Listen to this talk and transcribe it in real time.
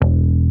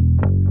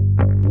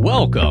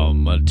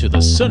Welcome to the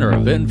Center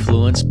of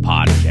Influence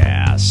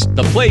podcast,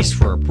 the place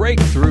for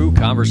breakthrough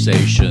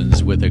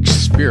conversations with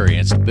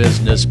experienced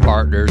business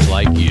partners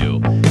like you.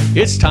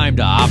 It's time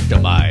to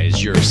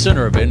optimize your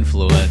center of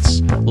influence.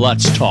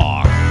 Let's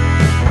talk.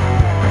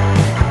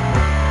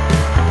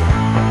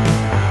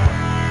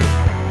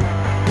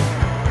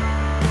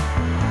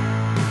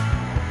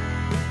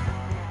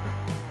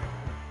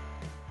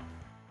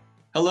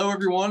 Hello,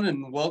 everyone,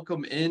 and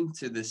welcome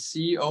into the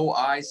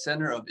COI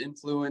Center of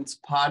Influence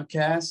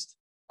podcast.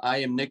 I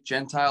am Nick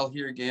Gentile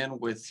here again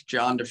with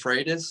John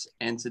DeFreitas,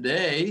 and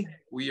today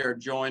we are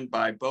joined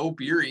by Beau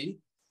Beery,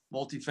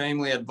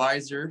 multifamily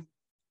advisor,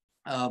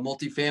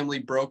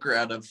 multifamily broker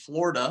out of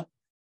Florida.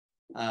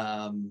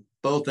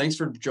 Beau, thanks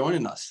for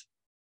joining us.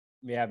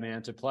 Yeah, man,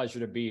 it's a pleasure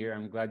to be here.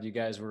 I'm glad you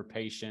guys were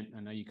patient. I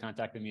know you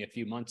contacted me a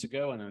few months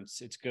ago, and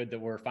it's good that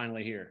we're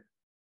finally here.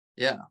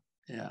 Yeah,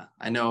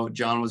 I know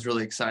John was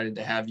really excited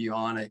to have you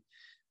on. I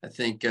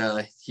think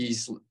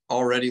he's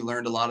already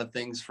learned a lot of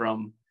things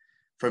from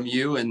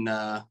you and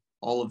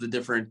all of the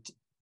different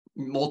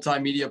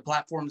multimedia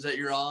platforms that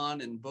you're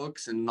on and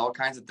books and all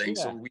kinds of things.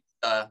 Yeah.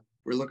 So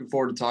we're looking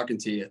forward to talking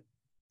to you.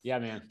 Yeah,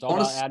 man. It's all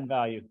about adding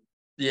value.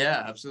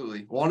 Yeah,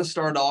 absolutely. I want to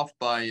start off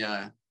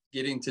by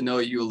getting to know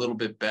you a little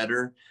bit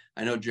better.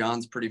 I know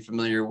John's pretty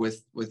familiar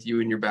with you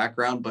and your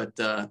background, but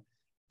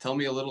tell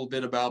me a little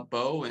bit about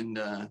Beau and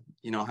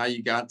how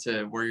you got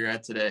to where you're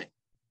at today.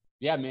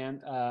 Yeah,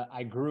 man.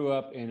 I grew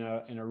up in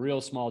a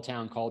real small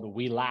town called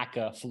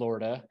Wielaka,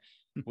 Florida,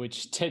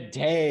 which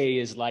today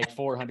is like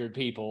 400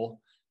 people.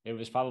 It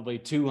was probably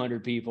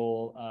 200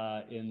 people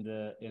in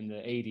the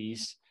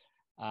 80s.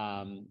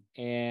 I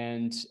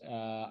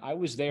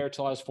was there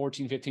till I was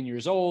 14, 15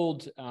 years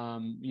old.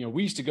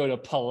 We used to go to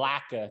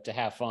Palaca to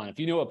have fun. If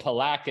you know what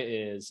Palaca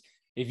is,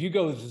 if you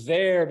go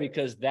there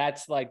because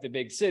that's like the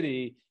big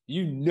city,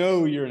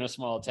 you're in a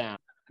small town.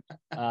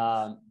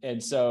 From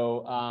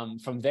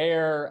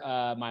there,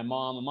 my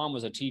mom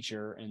was a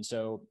teacher. And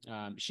so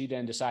she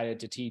then decided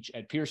to teach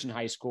at Pearson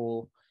High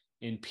School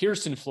in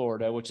Pearson,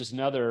 Florida, which is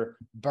another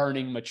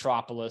burning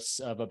metropolis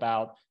of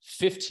about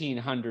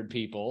 1,500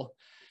 people.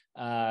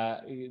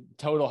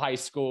 Total high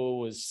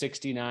school was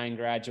 69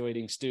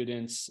 graduating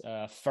students,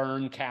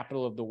 Fern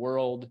capital of the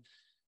world.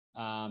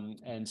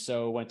 And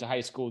so went to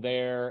high school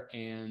there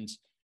and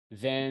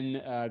then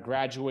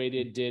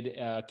graduated, did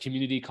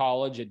community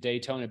college at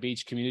Daytona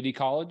Beach Community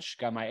College,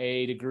 got my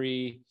AA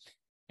degree,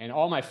 and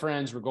all my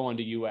friends were going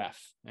to UF.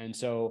 And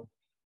so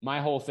my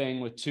whole thing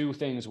with two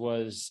things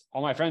was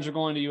all my friends were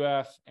going to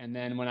UF. And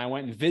then when I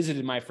went and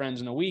visited my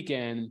friends on the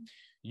weekend,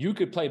 you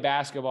could play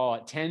basketball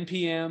at 10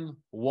 p.m.,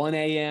 1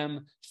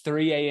 a.m.,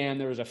 3 a.m.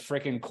 There was a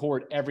freaking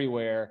court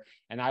everywhere.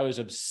 And I was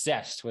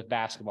obsessed with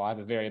basketball. I have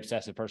a very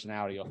obsessive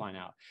personality, you'll find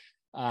out.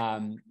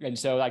 And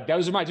so like,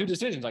 those are my two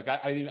decisions. Like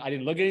I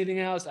didn't look at anything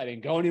else. I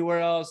didn't go anywhere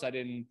else.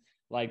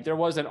 There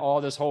wasn't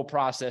all this whole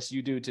process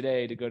you do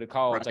today to go to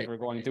college. Right. Like we're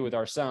going through with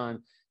our son.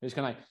 It was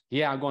kind of like,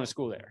 yeah, I'm going to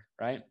school there.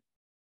 Right.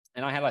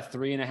 And I had a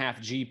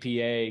 3.5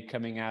 GPA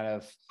coming out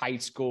of high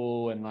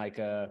school and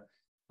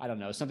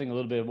something a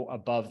little bit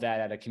above that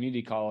at a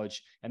community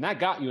college. And that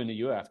got you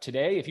into UF.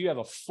 Today, if you have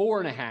a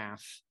 4.5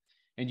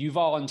 and you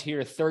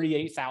volunteer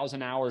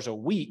 38,000 hours a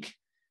week,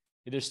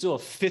 there's still a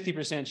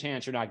 50%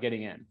 chance you're not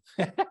getting in.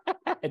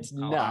 It's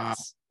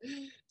nuts.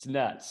 It's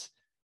nuts.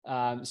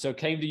 So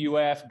came to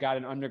UF, got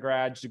an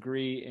undergrad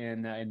degree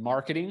in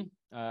marketing,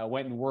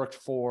 went and worked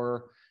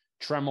for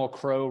Trammell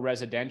Crow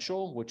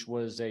Residential, which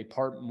was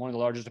one of the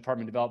largest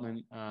apartment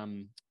development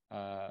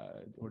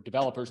or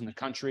developers in the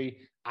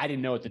country. I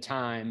didn't know at the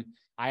time.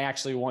 I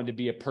actually wanted to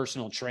be a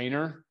personal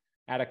trainer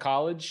at a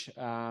college,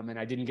 and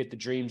I didn't get the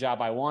dream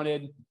job I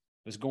wanted.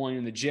 Was going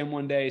in the gym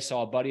one day,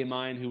 saw a buddy of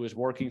mine who was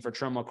working for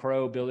Trammell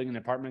Crow building an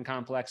apartment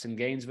complex in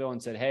Gainesville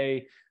and said,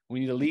 "Hey, we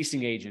need a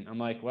leasing agent." I'm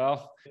like,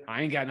 well,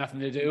 I ain't got nothing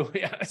to do.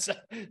 Yeah,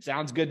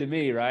 sounds good to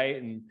me, right?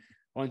 And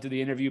went through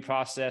the interview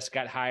process,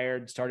 got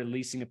hired, started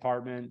leasing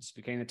apartments,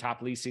 became the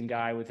top leasing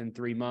guy within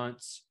 3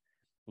 months,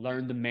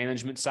 learned the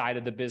management side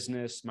of the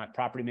business. My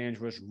property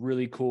manager was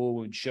really cool,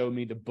 would show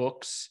me the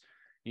books,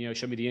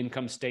 show me the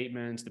income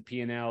statements, the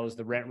P&Ls,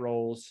 the rent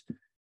rolls.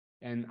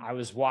 And I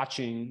was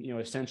watching,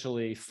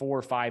 essentially 400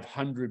 or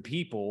 500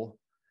 people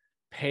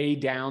pay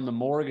down the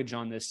mortgage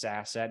on this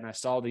asset. And I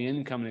saw the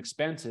income and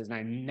expenses, and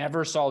I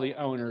never saw the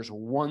owners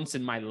once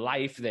in my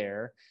life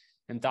there,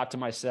 and thought to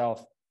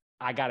myself,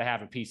 I got to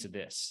have a piece of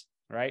this.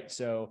 Right.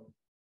 So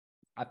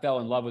I fell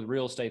in love with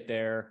real estate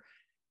there,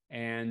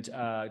 and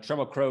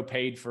Trammell Crow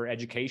paid for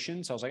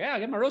education. So I was like, I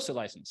get my real estate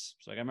license.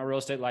 So I got my real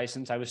estate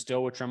license. I was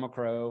still with Trammell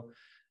Crow.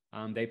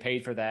 They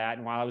paid for that.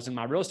 And while I was in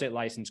my real estate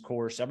license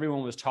course,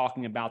 everyone was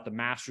talking about the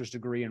master's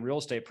degree in real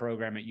estate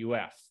program at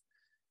UF.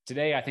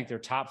 Today, I think they're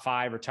top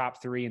 5 or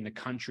top 3 in the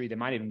country. They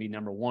might even be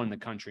number 1 in the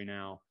country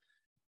now.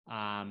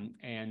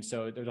 And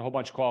so there's a whole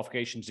bunch of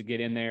qualifications to get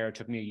in there. It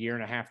took me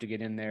 1.5 years to get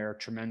in there,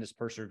 tremendous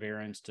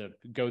perseverance to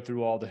go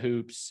through all the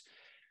hoops.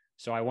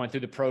 So I went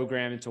through the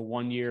program. It's a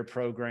 1-year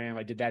program.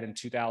 I did that in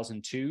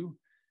 2002.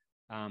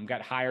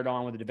 Got hired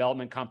on with a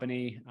development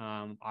company.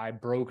 I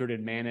brokered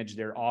and managed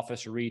their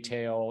office,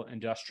 retail,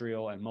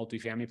 industrial, and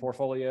multifamily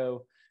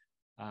portfolio.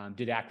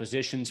 Did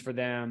acquisitions for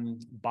them,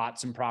 bought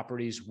some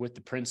properties with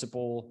the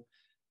principal.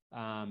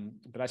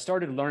 But I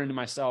started learning to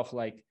myself,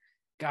 like,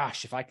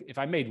 gosh, if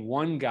I made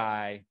one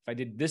guy, if I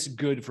did this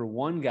good for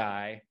one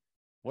guy,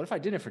 what if I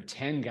did it for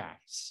 10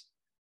 guys?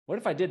 What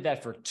if I did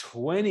that for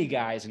 20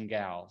 guys and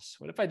gals?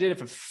 What if I did it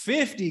for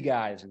 50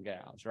 guys and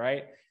gals,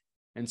 right?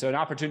 And so an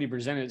opportunity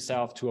presented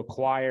itself to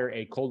acquire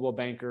a Coldwell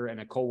Banker and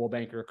a Coldwell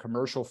Banker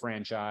commercial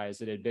franchise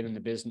that had been in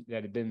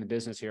the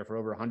business here for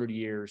over 100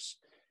 years.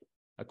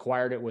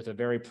 Acquired it with a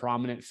very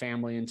prominent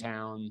family in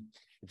town.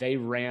 They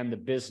ran the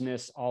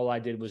business. All I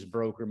did was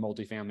broker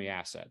multifamily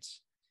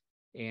assets.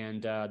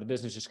 And the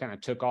business just kind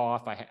of took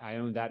off. I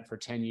owned that for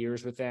 10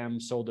 years with them,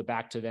 sold it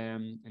back to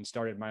them, and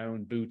started my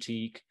own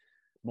boutique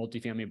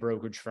multifamily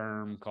brokerage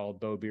firm called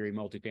Beau, Beery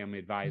Multifamily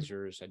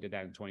Advisors. I did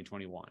that in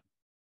 2021.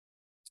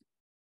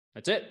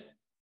 That's it.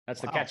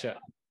 That's the catch up.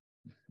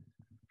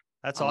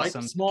 That's like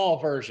awesome. Small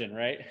version,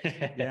 right?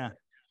 Yeah.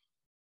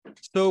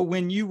 So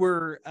when you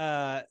were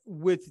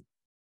with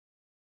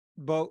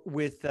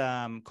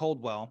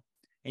Coldwell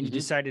and you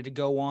decided to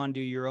go on, do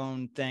your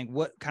own thing,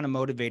 what kind of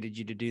motivated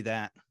you to do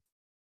that?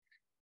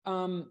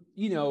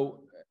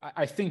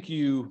 I think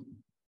you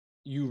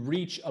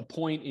reach a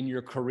point in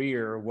your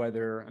career,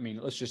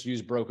 let's just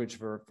use brokerage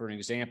for an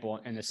example,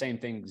 and the same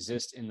thing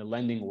exists in the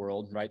lending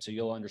world, right? So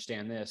you'll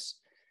understand this.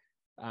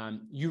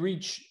 You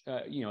reach,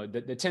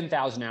 the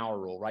 10,000 hour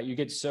rule, right? You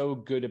get so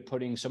good at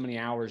putting so many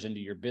hours into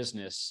your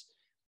business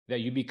that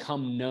you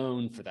become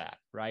known for that,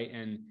 right?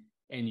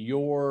 And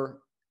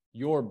your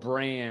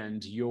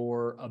brand,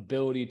 your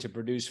ability to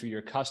produce for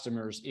your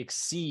customers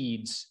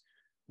exceeds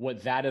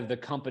what that of the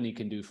company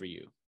can do for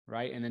you,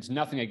 right? And it's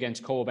nothing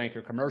against Coldwell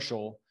Banker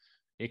Commercial.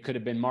 It could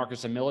have been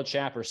Marcus and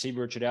Millichap or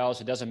Seaver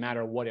Trudell's. It doesn't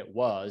matter what it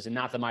was. And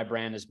not that my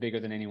brand is bigger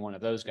than any one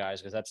of those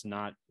guys, because that's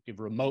not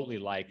remotely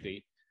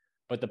likely.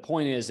 But the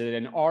point is that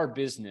in our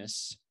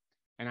business,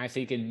 and I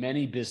think in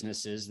many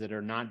businesses that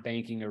are not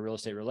banking or real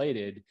estate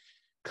related,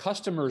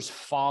 customers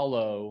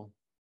follow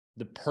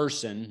the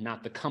person,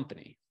 not the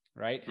company,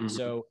 right? And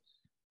so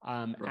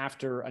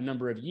after a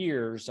number of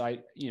years, I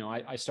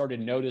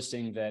started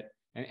noticing that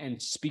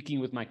and speaking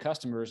with my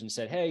customers and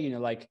said, hey,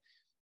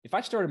 if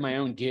I started my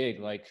own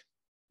gig,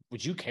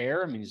 would you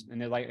care? I mean,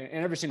 and they're like,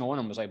 and every single one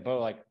of them was like,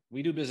 Beau,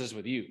 we do business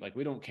with you.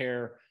 We don't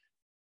care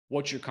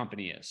what your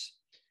company is.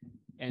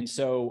 And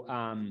so,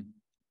 I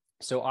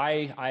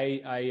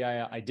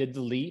did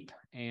the leap.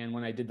 And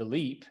when I did the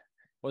leap, it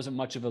wasn't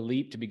much of a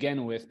leap to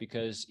begin with,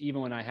 because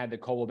even when I had the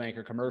Coldwell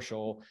Banker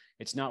Commercial,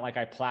 it's not like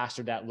I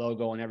plastered that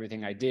logo on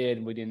everything I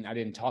did. I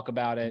didn't talk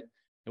about it.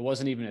 It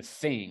wasn't even a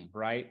thing,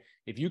 right?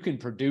 If you can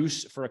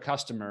produce for a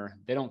customer,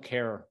 they don't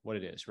care what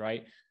it is,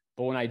 right?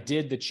 But when I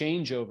did the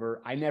changeover,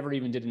 I never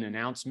even did an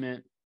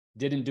announcement,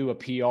 didn't do a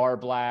PR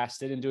blast,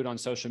 didn't do it on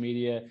social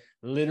media.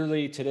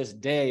 Literally to this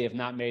day, have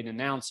not made an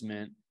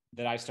announcement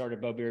that I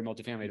started Beau, Beery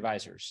Multifamily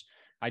Advisors.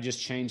 I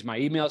just changed my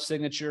email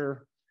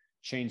signature,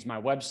 changed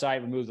my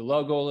website, removed the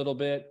logo a little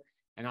bit.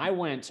 And I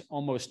went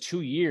almost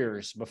 2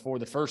 years before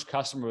the first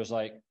customer was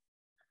like,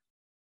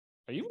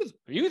 are you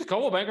with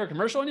Coldwell Banker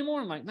Commercial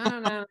anymore? I'm like,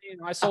 no.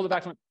 I sold it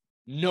back to him.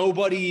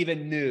 Nobody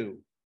even knew.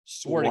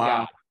 Swear to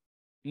God,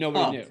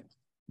 nobody knew,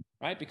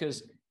 right?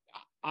 Because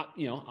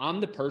I'm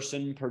the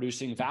person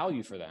producing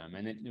value for them,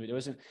 and it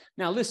wasn't.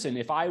 Now, listen,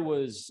 if I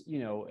was,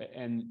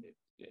 and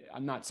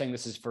I'm not saying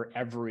this is for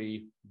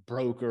every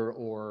broker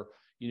or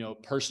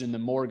person in the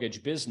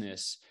mortgage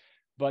business,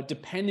 but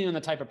depending on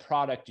the type of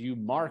product you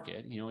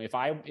market,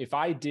 if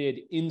I did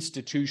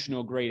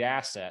institutional grade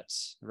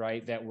assets,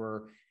 right, that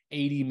were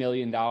 $80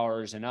 million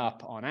and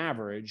up on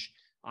average,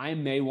 I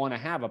may want to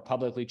have a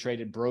publicly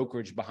traded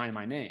brokerage behind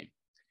my name.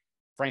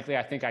 Frankly,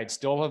 I think I'd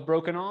still have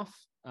broken off,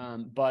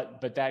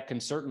 but that can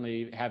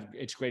certainly have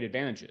its great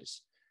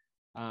advantages.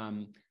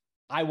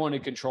 I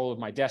wanted control of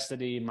my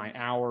destiny, my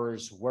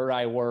hours, where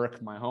I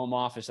work, my home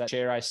office, that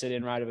chair I sit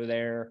in right over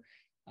there,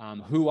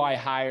 who I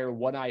hire,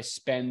 what I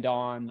spend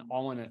on.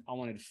 I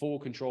wanted full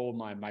control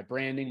of my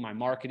branding, my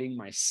marketing,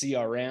 my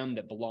CRM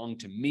that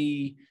belonged to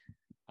me.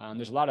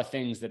 There's a lot of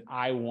things that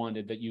I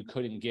wanted that you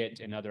couldn't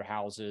get in other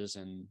houses,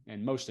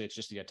 and mostly it's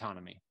just the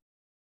autonomy.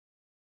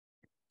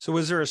 So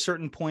was there a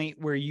certain point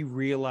where you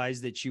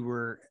realized that you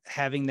were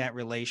having that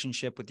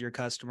relationship with your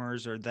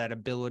customers, or that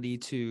ability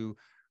to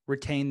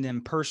retain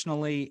them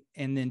personally?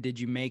 And then did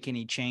you make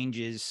any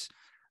changes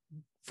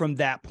from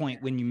that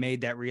point when you made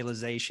that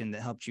realization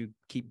that helped you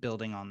keep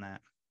building on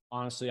that?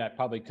 Honestly, I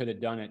probably could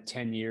have done it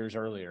 10 years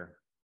earlier.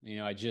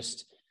 I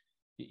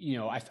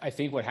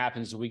think what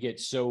happens is we get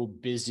so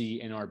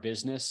busy in our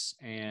business,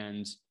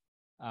 and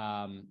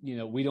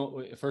we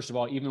don't, first of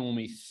all, even when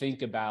we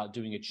think about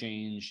doing a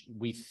change,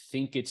 we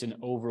think it's an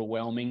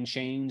overwhelming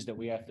change that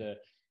we have to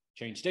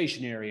change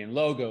stationery and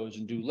logos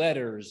and do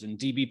letters and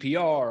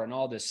DBPR and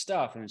all this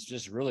stuff. And it's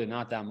just really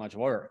not that much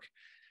work.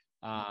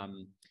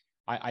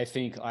 I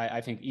think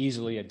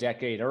easily a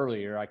decade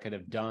earlier, I could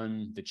have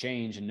done the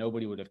change and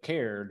nobody would have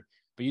cared,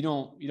 but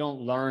you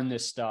don't learn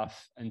this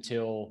stuff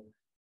until,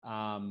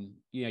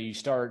 you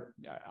start.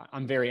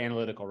 I'm very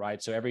analytical,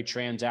 right? So every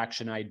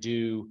transaction I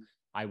do,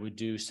 I would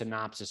do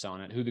synopsis on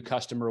it, who the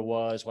customer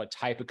was, what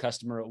type of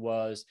customer it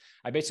was.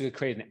 I basically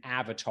created an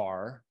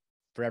avatar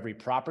for every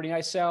property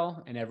I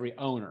sell and every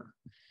owner.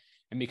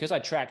 And because I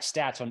track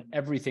stats on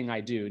everything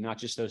I do, not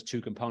just those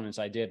 2 components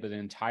I did, but the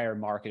entire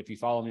market, if you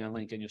follow me on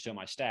LinkedIn, you'll see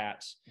my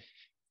stats.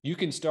 You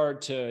can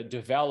start to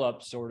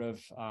develop sort of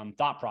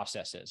thought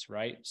processes,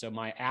 right? So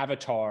my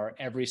avatar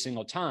every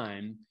single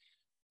time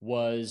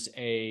was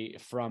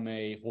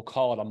we'll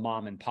call it a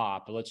mom and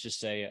pop, but let's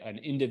just say an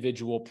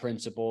individual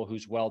principal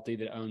who's wealthy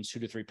that owns 2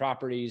 to 3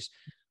 properties,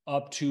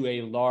 up to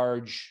a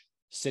large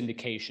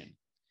syndication.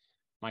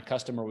 My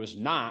customer was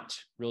not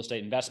real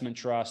estate investment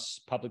trusts,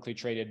 publicly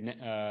traded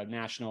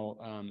national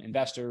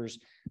investors.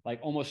 Like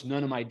almost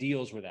none of my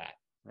deals were that,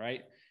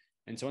 right?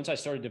 And so once I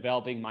started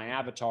developing my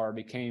avatar,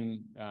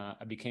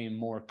 I became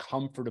more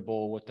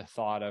comfortable with the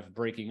thought of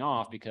breaking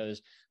off,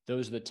 because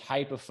those are the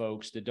type of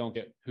folks that don't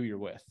get who you're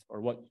with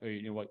or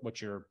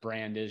what your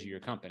brand is or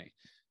your company.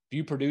 If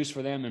you produce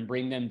for them and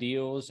bring them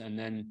deals and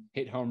then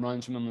hit home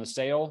runs from them on the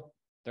sale,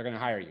 they're going to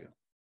hire you.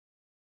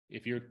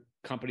 If your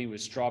company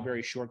was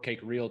Strawberry Shortcake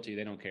Realty,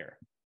 they don't care.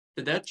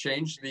 Did that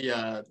change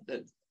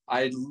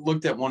I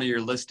looked at one of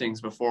your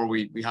listings before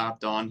we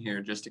hopped on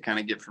here, just to kind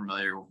of get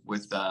familiar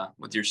with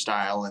your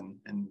style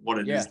and what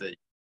it is that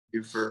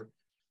you do for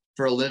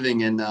a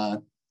living. And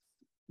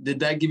did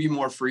that give you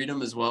more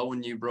freedom as well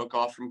when you broke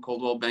off from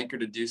Coldwell Banker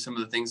to do some of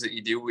the things that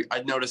you do?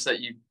 I noticed that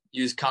you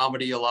use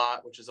comedy a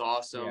lot, which is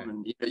awesome. Yeah.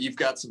 And you've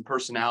got some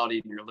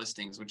personality in your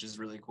listings, which is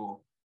really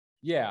cool.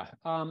 Yeah.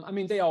 I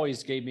mean, they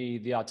always gave me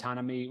the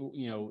autonomy,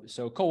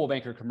 so Coldwell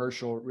Banker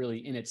Commercial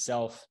really in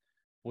itself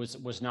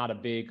was not a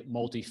big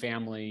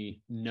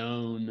multifamily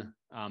known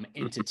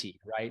entity,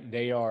 right?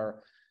 They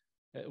are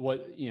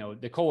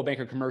the Coldwell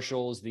Banker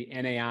Commercials, the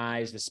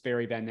NAIs, the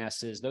Sperry Van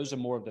Nesses, those are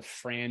more of the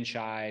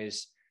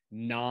franchise,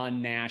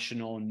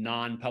 non-national,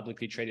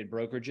 non-publicly traded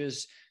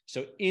brokerages.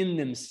 So in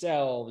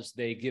themselves,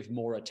 they give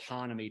more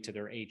autonomy to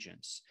their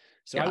agents.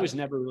 So I was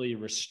never really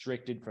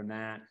restricted from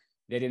that.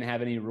 They didn't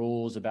have any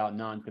rules about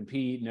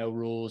non-compete, no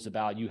rules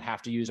about you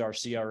have to use our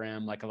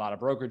CRM like a lot of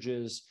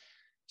brokerages.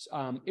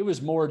 It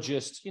was more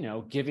just,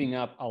 giving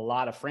up a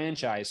lot of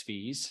franchise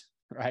fees,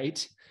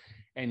 right?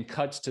 And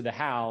cuts to the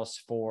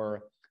house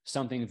for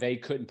something they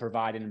couldn't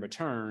provide in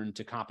return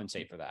to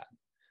compensate for that.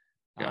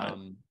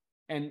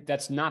 And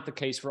that's not the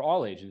case for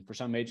all agents. For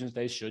some agents,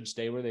 they should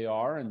stay where they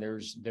are. And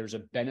there's a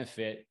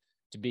benefit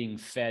to being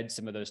fed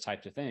some of those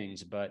types of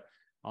things. But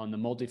on the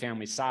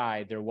multifamily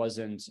side, there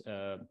wasn't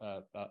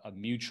a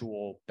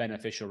mutual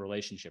beneficial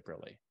relationship,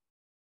 really.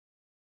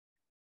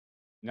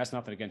 And that's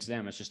nothing against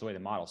them. It's just the way the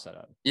model's set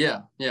up.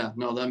 Yeah.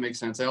 No, that makes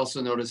sense. I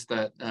also noticed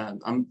that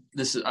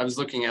I was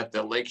looking at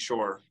the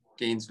Lakeshore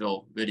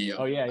Gainesville video.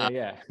 Oh,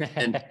 yeah.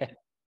 And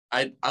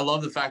I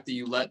love the fact that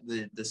you let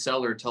the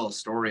seller tell a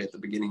story at the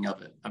beginning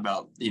of it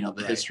about,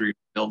 the history of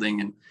the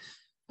building.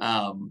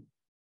 And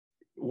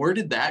where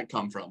did that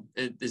come from?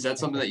 Is that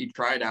something that you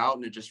tried out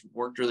and it just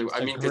worked really well?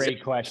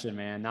 Great question,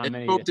 man. Not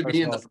many. Spoke to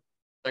me in the first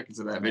seconds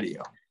of that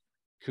video.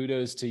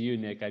 Kudos to you,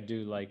 Nick. I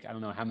do I don't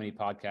know how many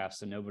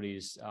podcasts and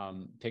nobody's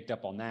picked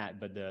up on that,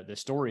 but the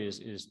story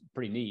is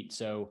pretty neat.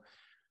 So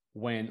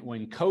when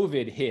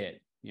COVID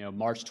hit,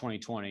 March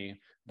 2020,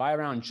 by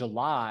around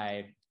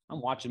July,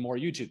 I'm watching more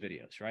YouTube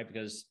videos, right?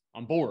 Because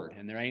I'm bored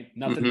and there ain't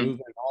nothing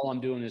moving. All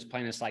I'm doing is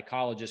playing a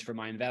psychologist for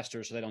my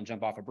investors so they don't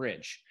jump off a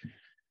bridge,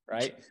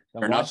 right?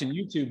 So I'm watching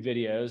YouTube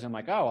videos. I'm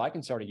like, oh, I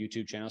can start a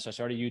YouTube channel. So I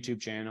started a YouTube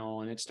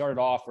channel, and it started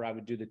off where I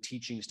would do the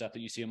teaching stuff that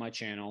you see on my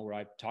channel, where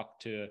I talk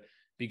to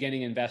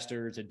beginning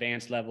investors,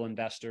 advanced level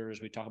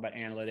investors. We talk about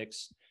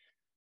analytics.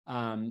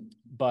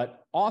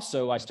 But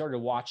also I started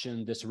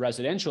watching this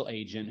residential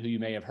agent who you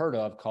may have heard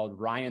of called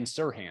Ryan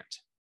Serhant.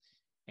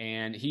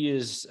 And he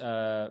is,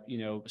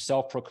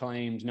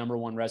 self-proclaimed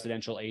 #1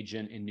 residential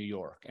agent in New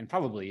York, and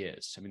probably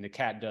is. I mean, the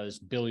cat does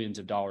billions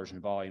of dollars in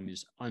volume.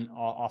 He's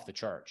off the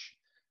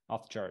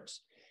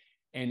charts.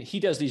 And he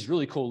does these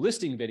really cool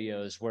listing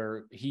videos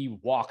where he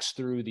walks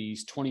through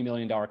these $20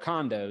 million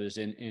condos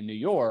in New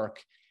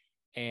York,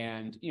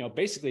 and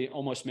basically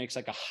almost makes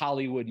like a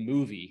Hollywood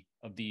movie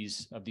of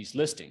these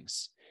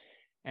listings.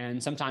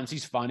 And sometimes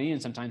he's funny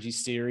and sometimes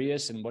he's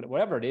serious, and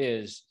whatever it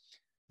is.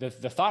 The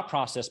thought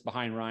process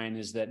behind Ryan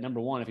is that, number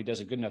one, if he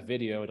does a good enough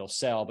video, it'll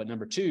sell. But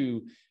number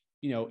two,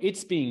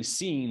 it's being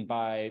seen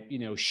by,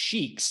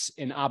 sheiks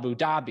in Abu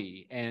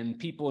Dhabi and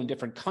people in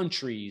different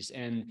countries.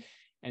 And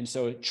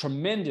so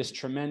tremendous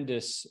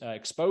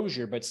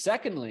exposure. But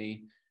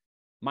secondly,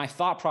 my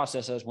thought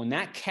process is when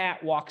that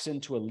cat walks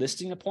into a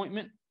listing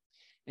appointment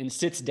and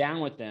sits down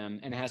with them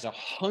and has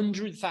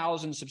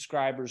 100,000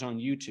 subscribers on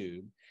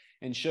YouTube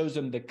and shows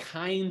them the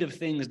kind of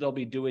things they'll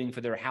be doing for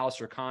their house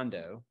or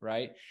condo,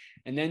 right?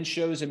 And then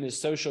shows him his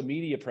social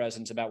media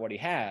presence about what he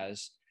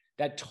has,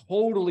 that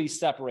totally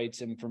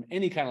separates him from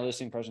any kind of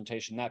listing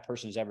presentation that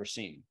person has ever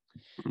seen.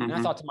 And I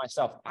thought to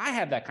myself, I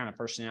have that kind of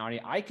personality.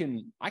 I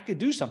could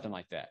do something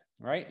like that,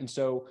 right? And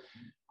so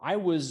I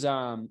was,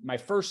 my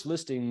first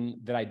listing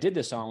that I did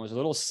this on was a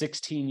little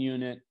 16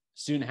 unit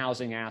student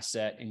housing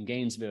asset in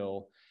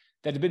Gainesville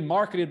that had been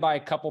marketed by a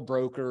couple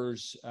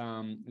brokers.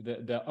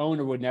 The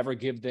owner would never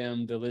give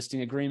them the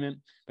listing agreement,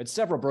 but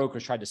several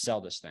brokers tried to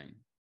sell this thing.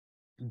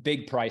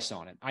 Big price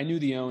on it. I knew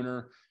the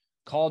owner,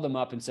 called them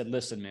up and said,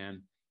 listen,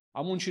 man,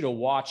 I want you to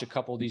watch a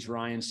couple of these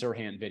Ryan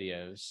Serhant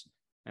videos.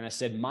 And I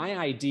said, my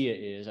idea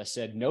is, I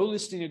said, no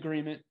listing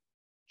agreement.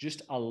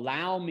 Just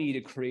allow me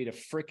to create a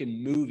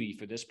freaking movie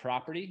for this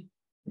property.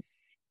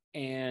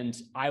 And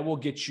I will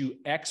get you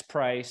X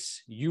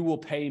price. You will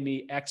pay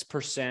me X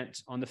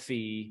percent on the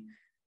fee.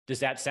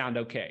 Does that sound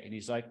okay? And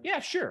he's like, yeah,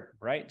 sure.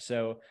 Right.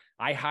 So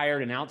I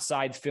hired an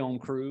outside film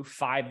crew,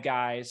 5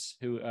 guys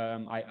who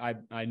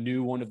I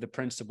knew one of the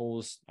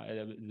principals.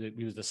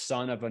 He was the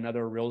son of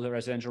another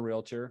residential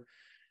realtor.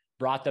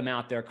 Brought them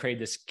out there, created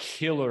this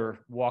killer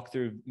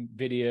walkthrough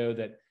video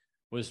that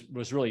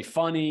was really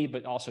funny,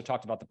 but also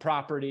talked about the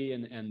property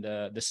and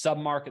the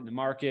submarket and the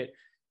market.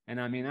 And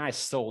I mean, I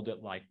sold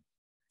it like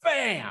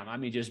bam. I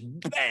mean, just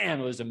bam.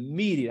 It was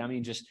immediate. I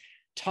mean, just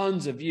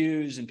tons of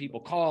views and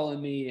people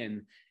calling me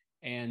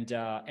and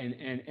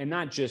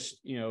not just,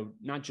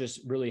 not just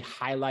really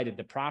highlighted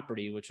the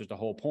property, which was the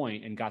whole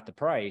point, and got the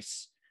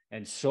price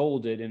and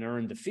sold it and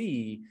earned the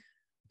fee.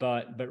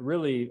 But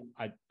really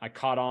I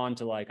caught on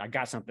to like, I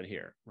got something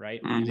here.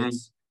 Right. Mm-hmm. And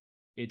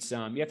it's you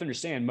have to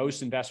understand,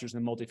 most investors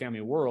in the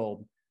multifamily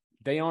world,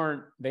 they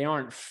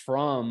aren't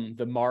from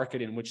the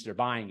market in which they're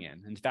buying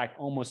in. In fact,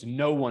 almost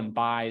no one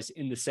buys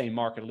in the same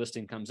market a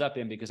listing comes up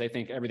in because they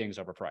think everything's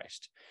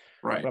overpriced.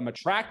 Right. What I'm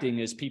attracting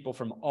is people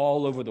from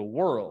all over the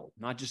world,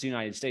 not just the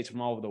United States,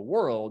 from all over the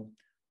world,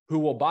 who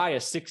will buy a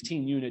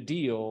 16-unit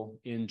deal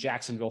in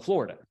Jacksonville,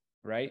 Florida,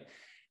 right?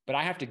 But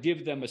I have to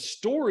give them a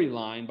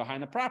storyline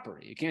behind the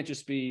property. It can't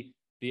just be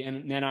the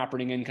net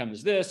operating income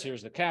is this,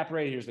 here's the cap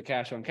rate, here's the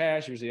cash on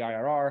cash, here's the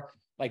IRR.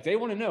 Like, they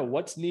want to know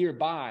what's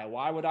nearby.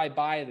 Why would I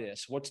buy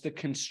this? What's the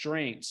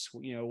constraints?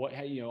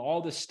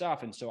 All this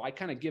stuff. And so I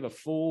kind of give a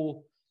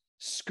full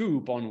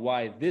scoop on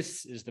why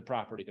this is the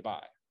property to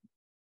buy.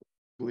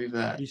 Believe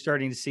that. Are you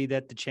starting to see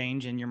that the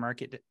change in your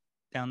market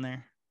down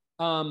there?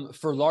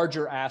 For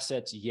larger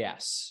assets,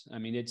 yes. I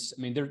mean,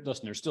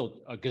 there's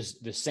still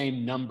the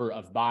same number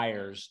of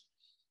buyers.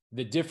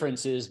 The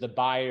difference is the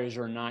buyers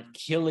are not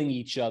killing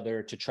each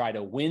other to try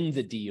to win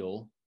the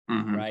deal,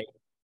 Mm-hmm. right?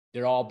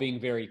 They're all being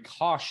very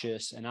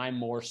cautious, and I'm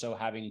more so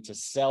having to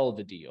sell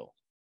the deal,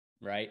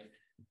 right?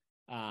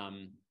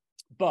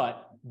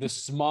 But the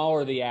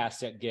smaller the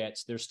asset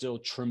gets, there's still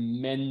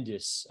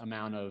tremendous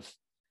amount of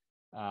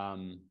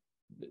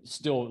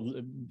still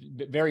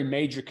very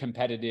major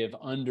competitive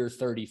under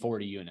 30,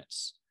 40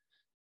 units.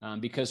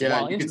 Because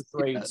while interest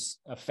rates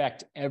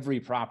affect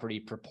every property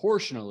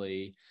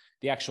proportionally,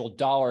 the actual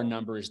dollar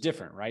number is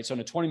different, right? So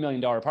in a $20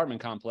 million apartment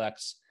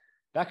complex,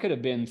 that could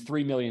have been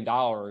 $3 million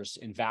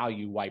in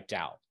value wiped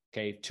out,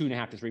 okay?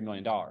 $2.5 to $3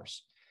 million.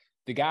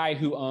 The guy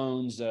who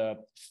owns a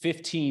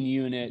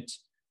 15-unit,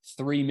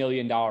 $3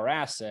 million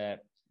asset,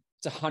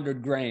 it's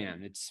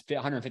 $100,000, it's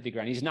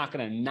 $150,000. He's not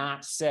going to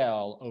not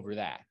sell over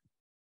that.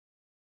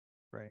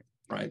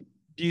 Right.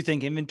 Do you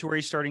think inventory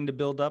is starting to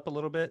build up a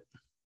little bit?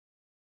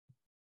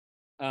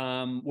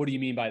 What do you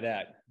mean by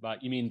that?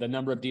 But you mean the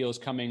number of deals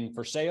coming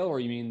for sale, or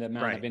you mean the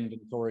amount of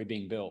inventory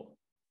being built?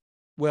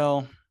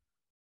 Well,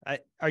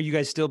 are you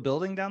guys still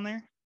building down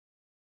there?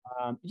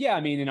 Yeah,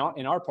 I mean, in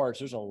our parts,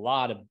 there's a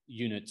lot of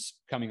units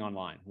coming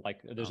online. Like,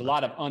 there's a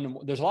lot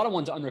of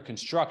ones under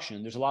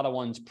construction. There's a lot of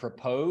ones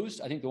proposed.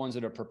 I think the ones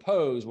that are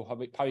proposed will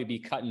probably be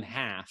cut in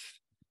half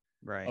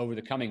over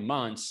the coming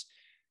months.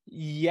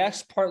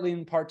 Yes, partly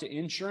in part to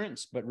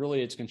insurance, but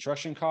really it's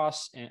construction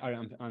costs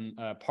and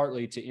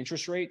partly to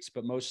interest rates,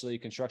 but mostly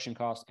construction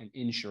costs and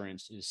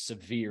insurance is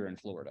severe in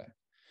Florida.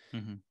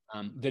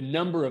 Mm-hmm. The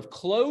number of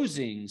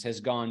closings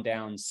has gone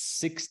down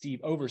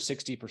over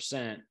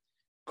 60%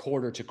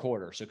 quarter to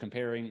quarter. So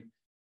comparing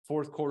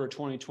fourth quarter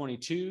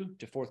 2022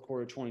 to fourth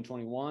quarter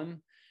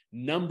 2021,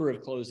 number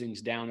of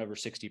closings down over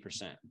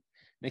 60%.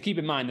 Now, keep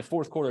in mind, the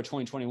fourth quarter of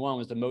 2021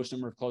 was the most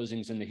number of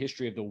closings in the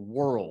history of the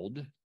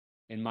world,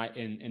 in at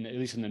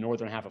least in the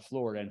northern half of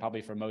Florida, and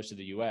probably for most of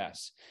the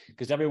U.S.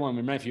 Because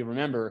everyone, if you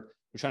remember,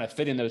 we're trying to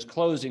fit in those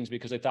closings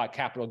because they thought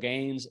capital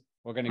gains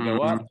were going to go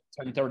up.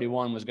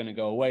 1031 was going to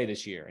go away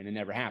this year, and it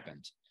never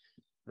happened,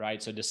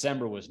 right? So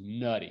December was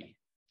nutty,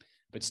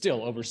 but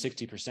still over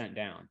 60%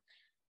 down.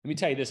 Let me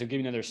tell you this. I'll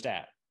give you another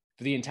stat.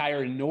 For the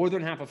entire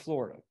northern half of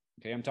Florida,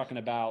 okay, I'm talking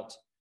about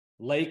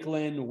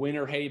Lakeland,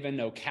 Winter Haven,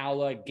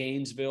 Ocala,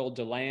 Gainesville,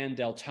 DeLand,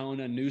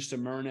 Deltona, New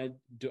Smyrna,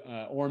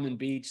 Ormond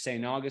Beach,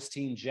 St.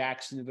 Augustine,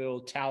 Jacksonville,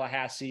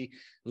 Tallahassee,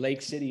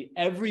 Lake City,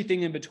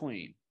 everything in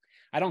between.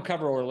 I don't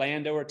cover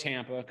Orlando or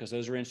Tampa because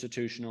those are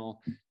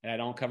institutional, and I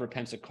don't cover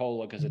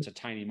Pensacola because it's a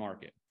tiny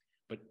market.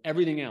 But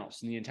everything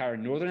else in the entire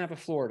northern half of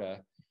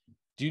Florida,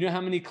 do you know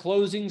how many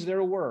closings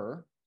there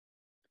were?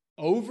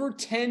 Over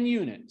 10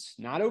 units,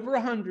 not over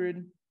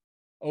 100,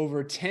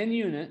 over 10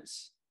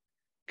 units.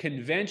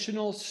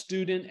 Conventional,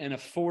 student, and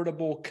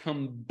affordable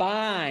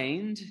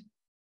combined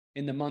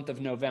in the month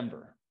of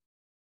November.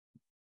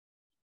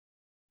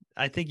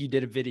 I think you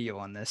did a video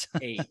on this.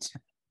 8.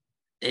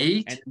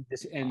 8?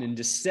 And in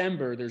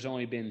December, there's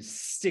only been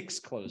 6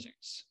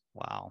 closings.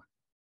 Wow.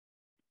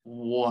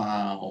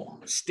 Wow.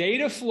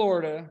 State of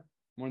Florida,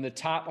 one of the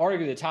top,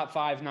 arguably the top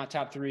 5, not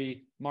top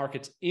 3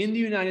 markets in the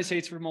United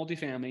States for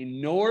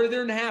multifamily,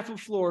 northern half of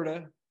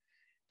Florida,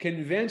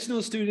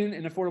 conventional student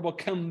and affordable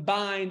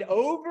combined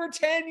over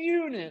 10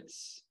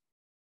 units,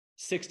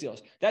 6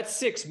 deals. That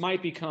 6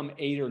 might become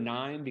 8 or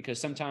 9 because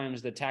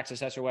sometimes the tax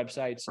assessor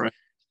websites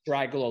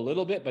straggle a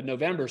little bit, but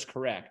November's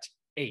correct,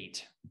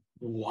 8.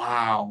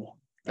 Wow.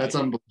 That's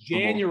unbelievable.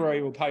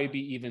 January will probably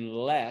be even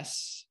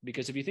less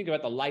because if you think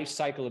about the life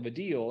cycle of a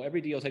deal, every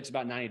deal takes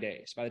about 90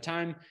 days. By the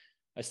time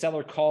a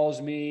seller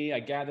calls me, I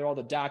gather all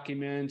the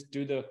documents,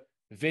 do the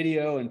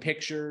video and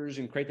pictures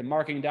and create the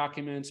marketing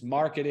documents,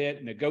 market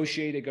it,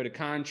 negotiate it, go to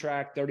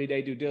contract,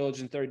 30-day due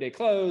diligence, 30-day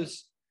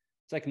close.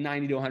 It's like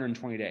 90 to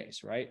 120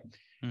 days, right?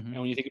 Mm-hmm. And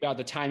when you think about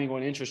the timing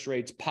when interest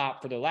rates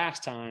pop for the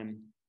last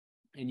time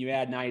and you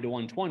add 90 to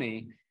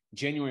 120,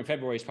 January and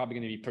February is probably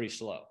going to be pretty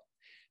slow.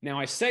 Now,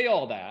 I say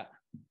all that.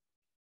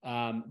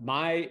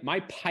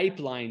 My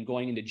pipeline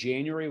going into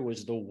January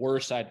was the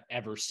worst I've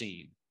ever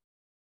seen.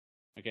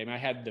 Okay, I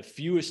had the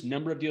fewest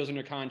number of deals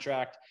under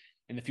contract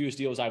and the fewest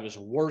deals I was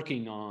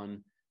working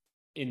on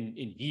in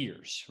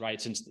years,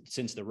 right?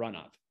 Since the run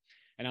up.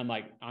 And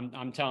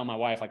I'm telling my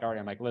wife, like, already,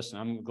 I'm like, listen,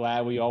 I'm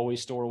glad we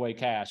always store away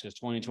cash because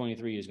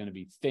 2023 is going to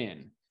be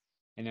thin.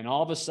 And then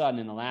all of a sudden,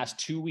 in the last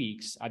 2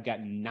 weeks, I've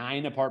got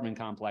 9 apartment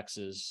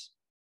complexes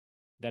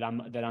that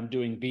I'm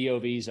doing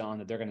BOVs on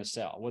that they're going to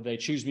sell. Whether they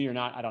choose me or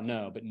not, I don't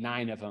know, but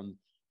 9 of them.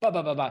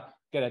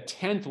 Got a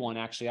 10th one.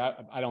 Actually,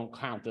 I don't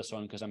count this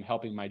one because I'm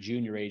helping my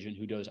junior agent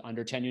who does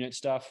under 10 unit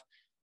stuff.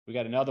 We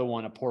got another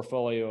one, a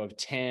portfolio of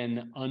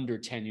 10 under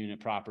 10 unit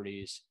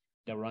properties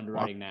that we're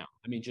underwriting now.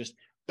 I mean, just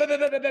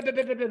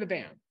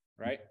bam,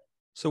 right?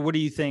 So what do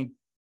you think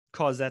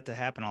caused that to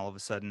happen all of a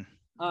sudden?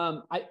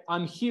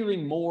 I'm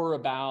hearing more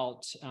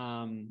about,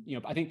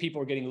 I think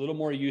people are getting a little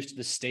more used to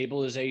the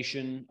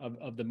stabilization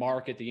of the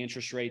market, the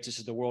interest rates. This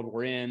is the world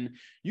we're in.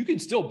 You can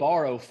still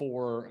borrow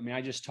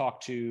I just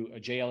talked to a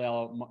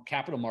JLL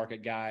capital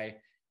market guy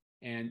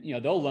and,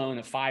 they'll loan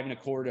at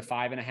 5.25 to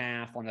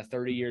 5.5 on a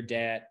 30-year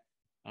debt,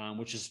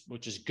 which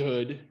is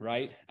good.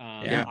 Right.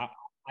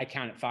 I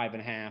count at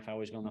 5.5. I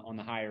always go on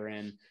the higher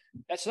end.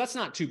 That's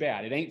not too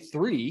bad. It ain't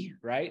 3,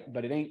 right?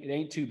 But it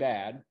ain't too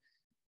bad.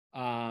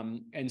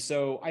 And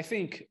so I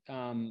think,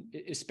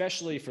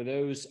 especially for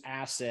those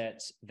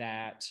assets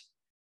that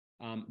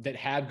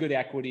have good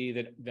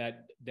equity,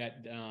 that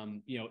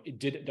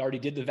already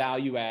did the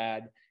value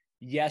add.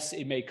 Yes,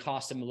 it may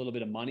cost them a little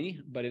bit of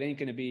money, but it ain't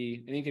going to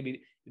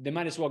be, they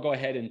might as well go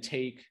ahead and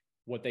take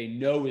what they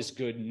know is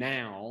good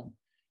now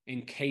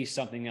in case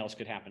something else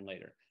could happen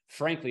later.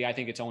 Frankly, I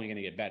think it's only going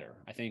to get better.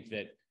 I think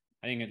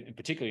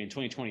particularly in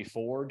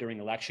 2024 during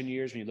election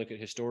years, when you look at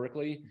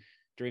historically,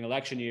 during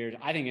election years,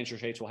 I think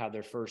interest rates will have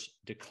their first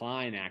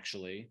decline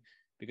actually,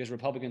 because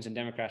Republicans and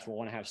Democrats will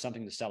want to have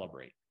something to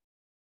celebrate.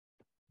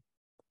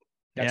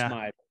 That's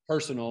my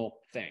personal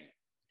thing.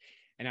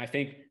 And I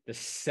think the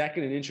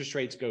second interest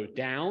rates go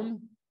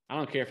down, I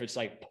don't care if it's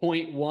like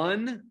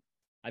 0.1,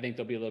 I think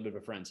there'll be a little bit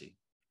of a frenzy.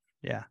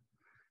 Yeah.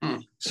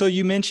 So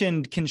you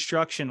mentioned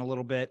construction a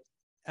little bit.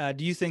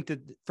 Do you think that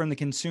from the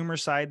consumer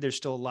side, there's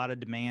still a lot of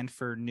demand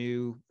for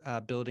new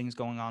buildings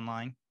going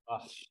online?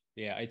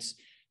 Yeah, it's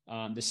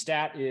the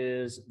stat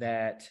is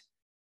that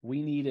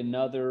we need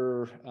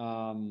another.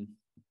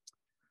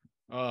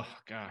 Oh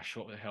gosh,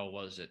 what the hell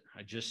was it?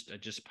 I just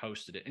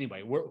posted it.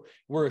 Anyway,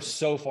 we're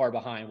so far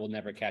behind, we'll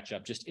never catch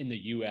up. Just in the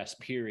U.S.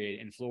 period,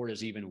 and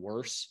Florida's even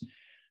worse.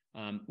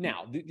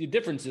 Now the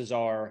differences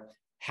are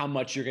how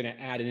much you're going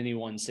to add in any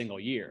one single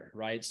year,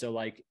 right? So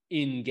like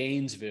in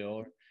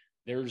Gainesville,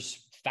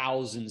 there's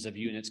thousands of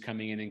units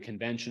coming in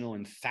conventional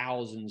and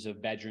thousands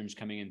of bedrooms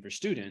coming in for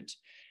student.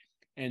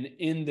 And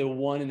in the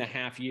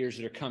 1.5 years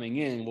that are coming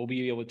in, we'll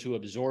be able to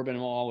absorb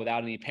them all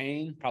without any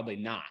pain? Probably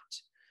not,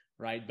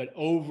 right? But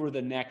over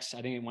the next,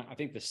 I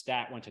think the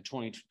stat went to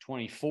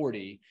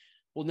 2040,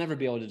 we'll never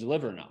be able to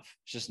deliver enough.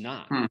 It's just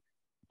not.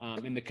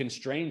 And the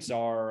constraints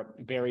are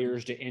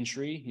barriers to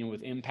entry,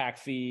 with impact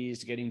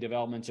fees, getting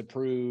developments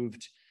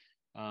approved,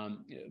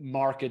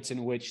 markets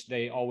in which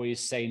they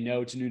always say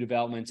no to new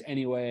developments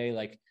anyway.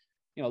 Like,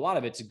 a lot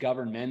of it's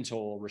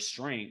governmental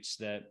restraints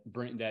that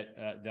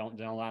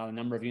don't allow a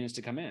number of units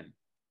to come in.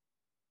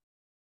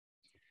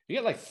 You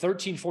get like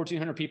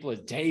 1,400 people a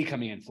day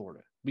coming in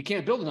Florida. We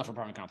can't build enough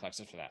apartment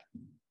complexes for that.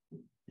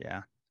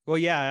 Yeah. Well,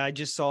 yeah, I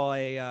just saw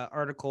a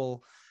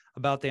article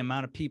about the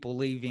amount of people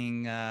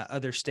leaving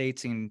other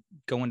states and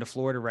going to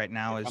Florida right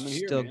now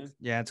is still,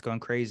 it's going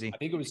crazy. I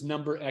think it was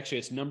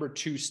it's number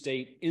 2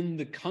 state in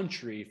the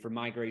country for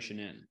migration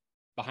in,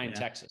 behind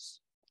Texas.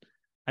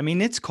 I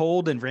mean, it's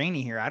cold and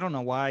rainy here. I don't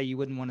know why you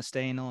wouldn't want to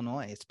stay in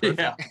Illinois. It's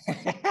perfect.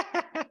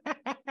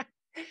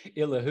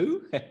 Illa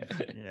who?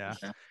 Yeah.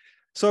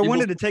 So I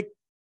wanted to take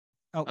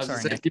Oh, I was sorry,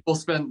 gonna say, Nick.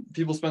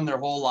 people spend their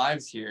whole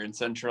lives here in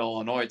Central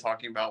Illinois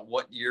talking about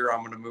what year I'm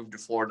going to move to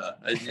Florida.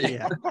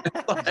 Yeah,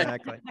 Like,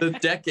 exactly.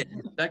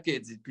 the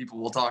decades people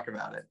will talk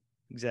about it.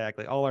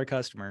 Exactly. All our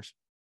customers.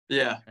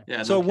 Yeah.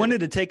 Yeah. So No I kidding. wanted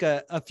to take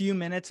a few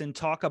minutes and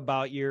talk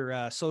about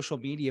your social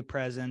media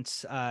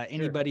presence.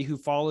 Anybody who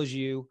follows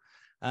you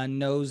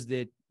knows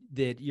that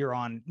you're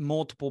on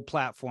multiple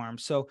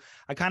platforms. So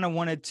I kind of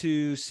wanted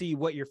to see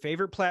what your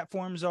favorite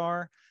platforms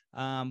are,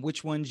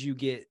 which ones you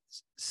get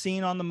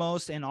seen on the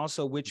most, and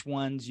also which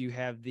ones you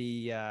have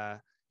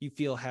you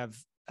feel have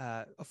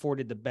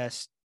afforded the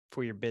best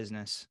for your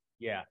business.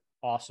 Yeah,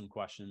 awesome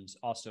questions.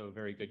 Also,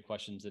 very good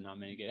questions that not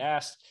many get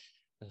asked.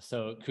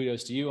 So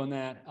kudos to you on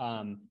that.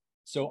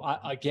 So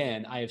I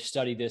have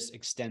studied this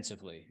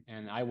extensively,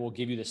 and I will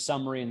give you the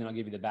summary and then I'll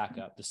give you the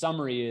backup. The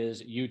summary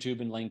is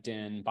YouTube and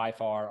LinkedIn by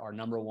far are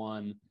number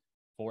one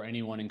for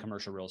anyone in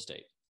commercial real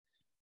estate.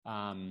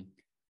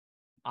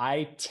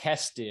 I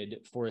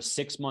tested for a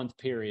 6-month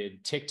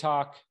period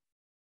TikTok,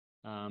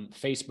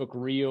 Facebook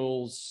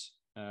Reels,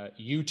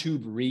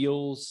 YouTube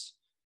Reels,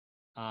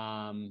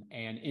 and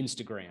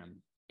Instagram,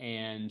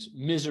 and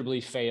miserably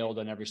failed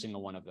on every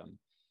single one of them.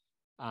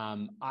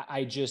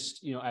 I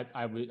just,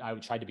 I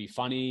would try to be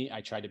funny.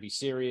 I tried to be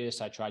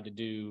serious. I tried to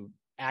do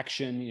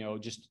action,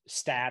 just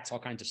stats, all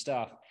kinds of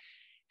stuff.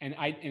 And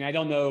I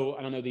don't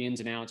know the ins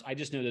and outs. I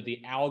just know that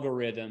the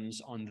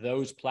algorithms on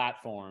those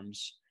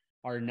platforms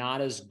are not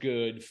as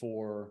good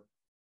for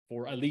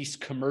at least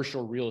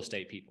commercial real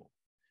estate people.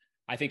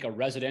 I think a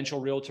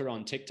residential realtor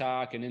on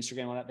TikTok and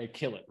Instagram, all that, they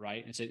kill it,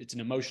 right? It's an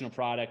emotional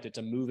product. It's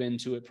a move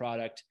into it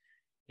product.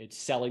 It's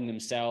selling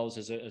themselves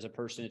as a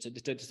person. It's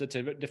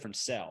a different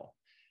sell.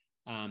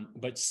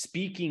 But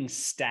speaking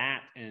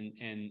stat and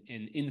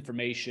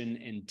information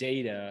and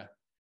data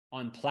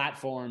on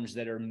platforms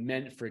that are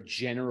meant for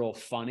general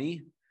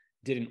funny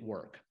didn't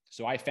work.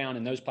 So I found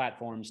in those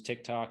platforms,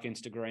 TikTok,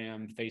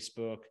 Instagram,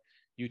 Facebook,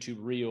 YouTube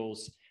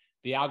Reels,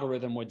 the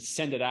algorithm would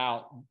send it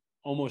out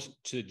almost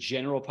to the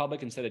general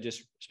public instead of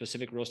just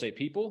specific real estate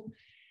people.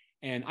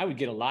 And I would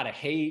get a lot of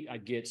hate.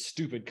 I'd get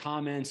stupid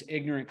comments,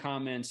 ignorant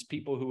comments,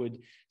 people who would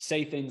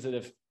say things that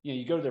if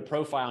you go to their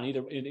profile and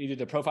either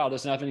the profile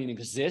doesn't even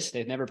exist,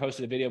 they've never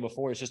posted a video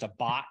before, it's just a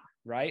bot,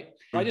 right?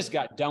 So I just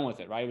got done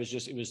with it, right?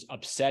 It was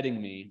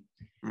upsetting me.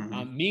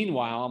 Mm-hmm.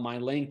 Meanwhile, my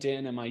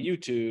LinkedIn and my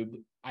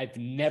YouTube, I've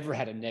never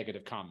had a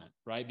negative comment,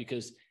 right?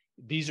 Because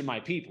these are my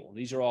people.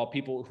 These are all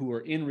people who are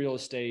in real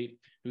estate,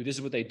 who this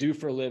is what they do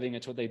for a living.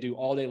 It's what they do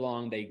all day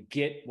long. They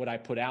get what I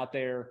put out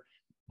there.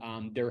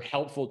 They're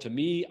helpful to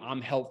me.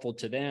 I'm helpful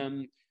to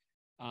them.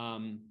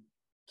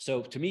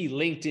 So to me,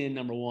 LinkedIn,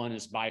 number one,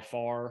 is by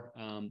far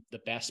the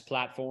best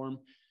platform,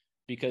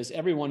 because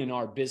everyone in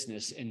our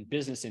business and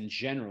business in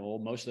general,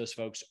 most of those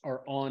folks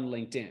are on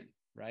LinkedIn,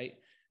 right?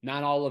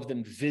 Not all of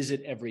them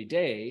visit every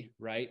day,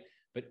 right?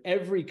 But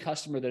every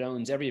customer that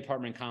owns every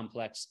apartment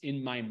complex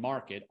in my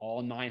market,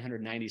 all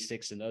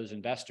 996 of those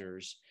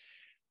investors,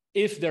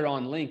 if they're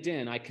on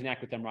LinkedIn, I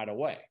connect with them right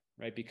away,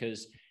 right?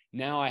 Because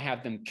now I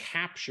have them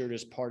captured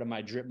as part of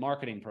my drip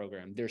marketing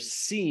program. They're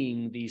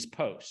seeing these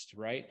posts,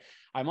 right?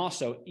 I'm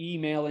also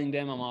emailing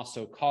them. I'm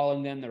also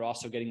calling them. They're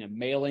also getting a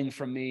mailing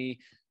from me.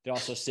 They're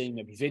also seeing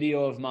a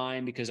video of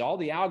mine, because all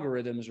the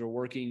algorithms are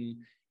working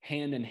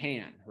hand in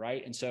hand,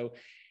 right? And so,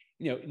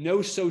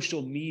 no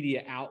social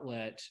media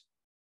outlet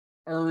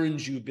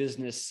earns you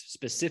business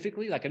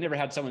specifically. Like I never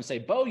had someone say,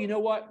 Beau, you know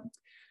what?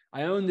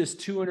 I own this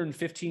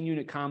 215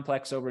 unit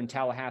complex over in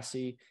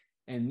Tallahassee.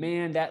 And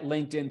man, that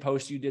LinkedIn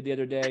post you did the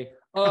other day,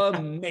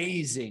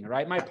 amazing,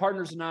 right? My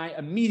partners and I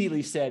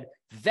immediately said,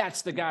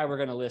 that's the guy we're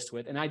going to list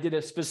with. And I did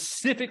it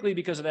specifically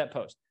because of that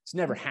post. It's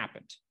never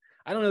happened.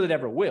 I don't know that it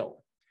ever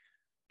will.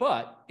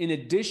 But in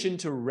addition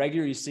to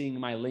regularly seeing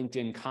my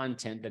LinkedIn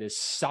content that is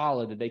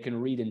solid, that they can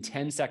read in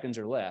 10 seconds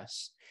or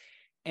less,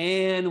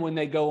 and when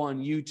they go on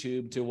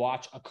YouTube to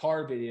watch a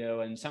car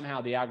video and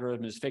somehow the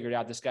algorithm has figured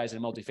out this guy's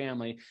in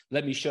multifamily,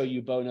 let me show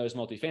you Beau knows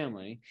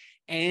multifamily.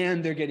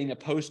 And they're getting a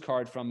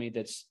postcard from me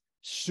that's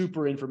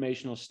super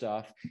informational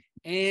stuff.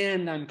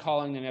 And I'm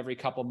calling them every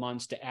couple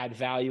months to add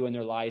value in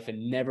their life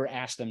and never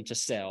ask them to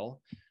sell.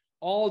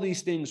 All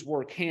these things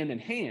work hand in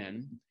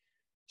hand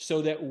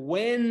so that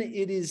when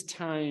it is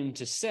time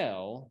to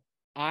sell,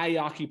 I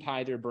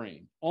occupy their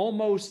brain.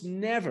 Almost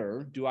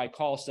never do I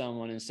call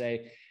someone and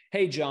say,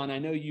 hey, John, I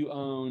know you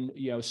own,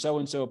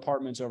 so-and-so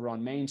apartments over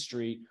on Main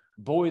Street.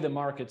 Boy, the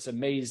market's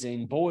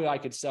amazing. Boy, I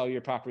could sell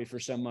your property for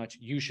so much.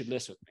 You should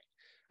list with me.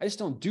 I just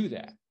don't do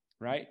that,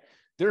 right?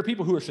 There are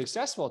people who are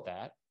successful at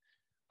that.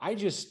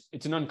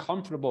 It's an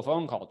uncomfortable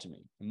phone call to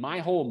me. My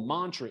whole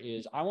mantra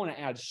is I want to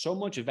add so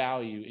much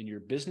value in your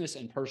business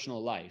and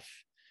personal life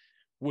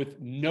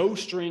with no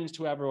strings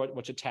to ever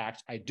what's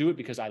attached. I do it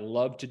because I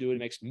love to do it. It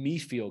makes me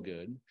feel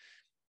good.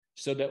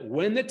 So that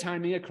when the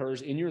timing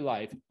occurs in your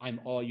life, I'm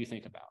all you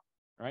think about,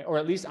 right? Or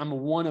at least I'm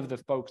one of the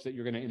folks that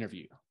you're going to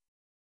interview.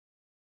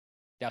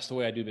 That's the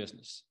way I do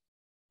business.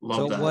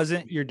 Love that. It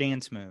wasn't your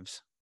dance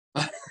moves.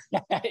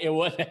 It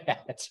was.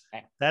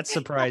 That's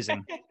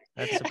surprising.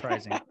 That's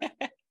surprising.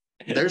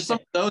 There's some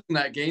of those in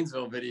that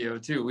Gainesville video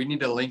too. We need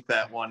to link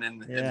that one in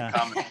the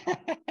comments.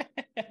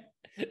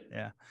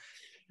 Yeah.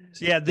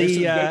 So yeah, there's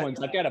some good ones.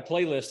 I've got a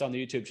playlist on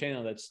the YouTube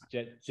channel that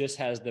just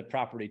has the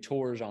property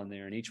tours on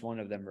there, and each one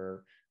of them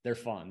they're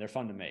fun. They're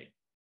fun to make.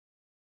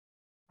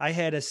 I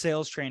had a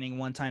sales training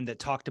one time that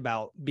talked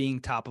about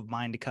being top of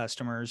mind to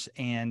customers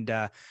and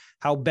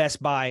how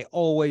Best Buy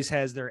always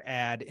has their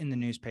ad in the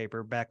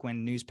newspaper back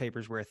when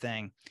newspapers were a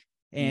thing.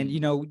 And,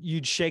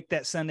 you'd shake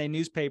that Sunday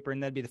newspaper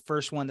and that'd be the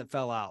first one that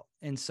fell out.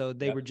 And so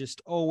they were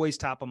just always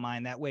top of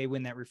mind. That way,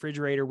 when that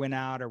refrigerator went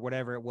out or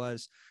whatever it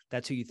was,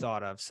 that's who you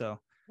thought of. So,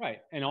 right.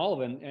 And all of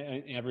them,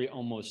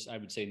 almost, I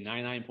would say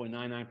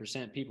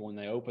 99.99% people, when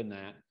they opened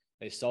that,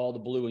 they saw the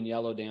blue and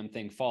yellow damn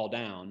thing fall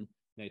down.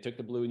 They took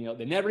the blue and yellow.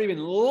 They never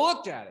even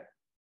looked at it,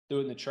 threw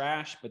it in the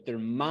trash, but their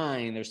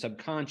mind, their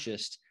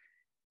subconscious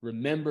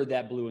remembered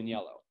that blue and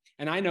yellow.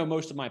 And I know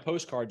most of my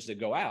postcards that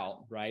go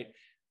out, right?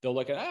 They'll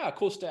look at,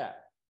 cool stat.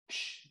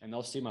 And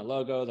they'll see my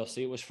logo. They'll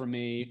see it was for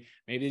me.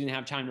 Maybe they didn't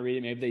have time to read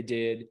it. Maybe they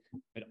did.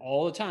 But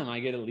all the time, I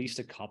get at least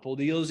a couple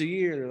deals a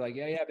year. They're like,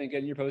 yeah, I've been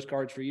getting your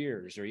postcards for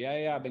years. Or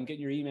yeah, I've been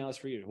getting your emails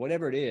for years.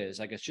 Whatever it is,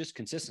 like, it's just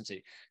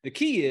consistency. The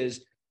key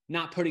is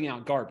not putting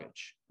out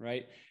garbage,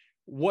 right?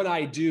 What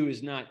I do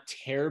is not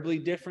terribly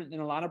different than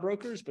a lot of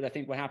brokers, but I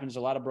think what happens is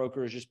a lot of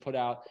brokers just put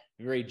out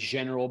very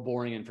general,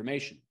 boring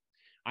information.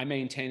 I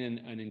maintain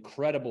an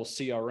incredible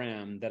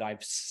CRM that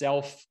I've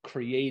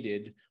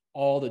self-created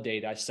all the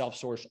data. I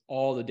self-source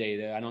all the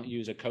data. I don't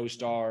use a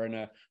CoStar and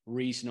a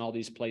Reese and all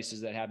these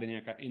places that have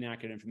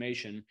inaccurate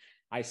information.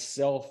 I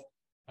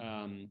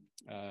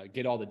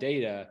get all the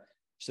data.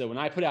 So when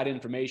I put out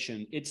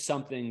information, it's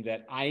something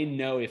that I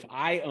know if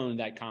I owned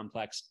that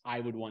complex, I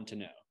would want to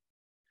know.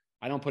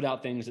 I don't put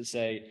out things that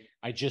say,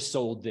 I just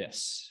sold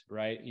this,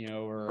 right?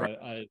 Or,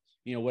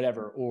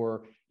 whatever,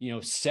 or,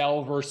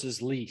 sell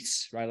versus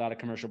lease, right? A lot of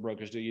commercial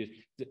brokers do use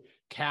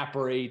cap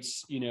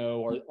rates,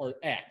 or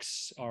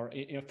X, or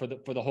for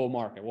the whole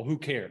market. Well, who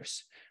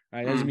cares,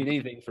 right? It doesn't mean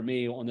anything for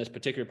me on this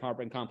particular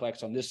apartment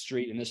complex, on this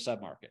street, in this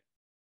submarket.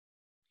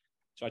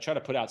 So I try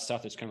to put out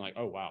stuff that's kind of like,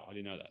 oh, wow, I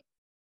didn't know that.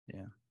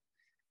 Yeah.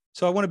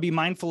 So I want to be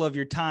mindful of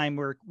your time.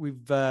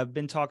 We've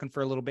been talking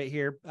for a little bit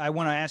here. I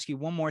want to ask you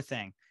one more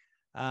thing.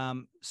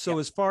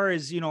 As far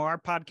as, our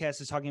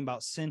podcast is talking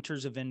about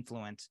centers of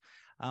influence,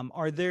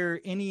 are there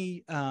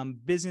any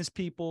business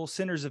people,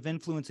 centers of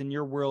influence in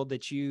your world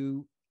that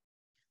you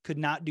could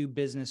not do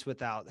business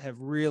without, have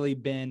really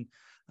been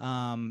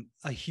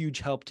a huge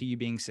help to you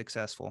being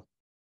successful?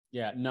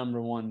 Yeah. Number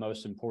one,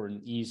 most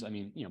important,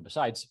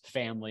 besides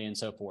family and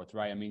so forth,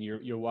 right? I mean,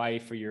 your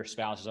wife or your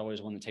spouse is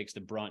always one that takes the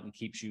brunt and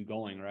keeps you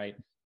going, right?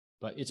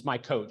 But it's my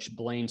coach,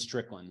 Blaine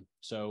Strickland.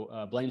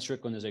 So Blaine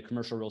Strickland is a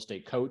commercial real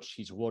estate coach.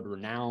 He's world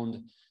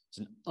renowned.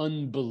 He's an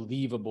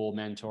unbelievable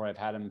mentor. I've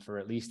had him for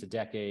at least a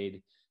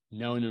decade,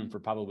 known him for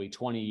probably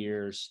 20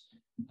 years.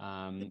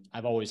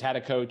 I've always had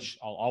a coach.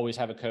 I'll always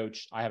have a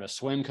coach. I have a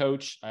swim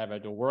coach. I have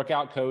a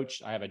workout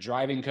coach. I have a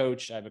driving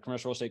coach. I have a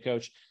commercial real estate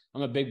coach.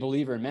 I'm a big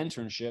believer in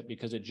mentorship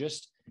because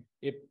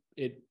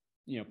it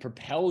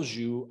propels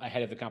you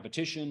ahead of the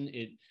competition.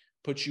 It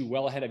puts you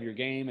well ahead of your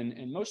game.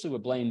 And mostly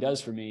what Blaine does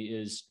for me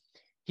is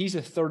he's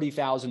a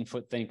 30,000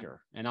 foot thinker,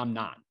 and I'm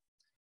not.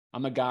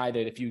 I'm a guy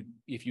that if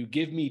you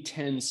give me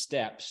 10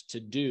 steps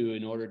to do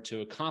in order to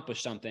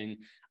accomplish something,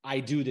 I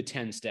do the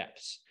 10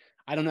 steps.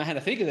 I don't know how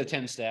to think of the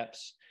 10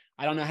 steps.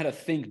 I don't know how to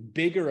think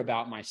bigger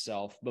about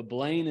myself, but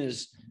Blaine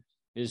is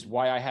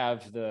why I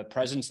have the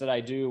presence that I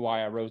do,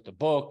 why I wrote the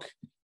book,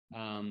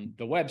 the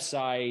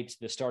website,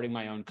 the starting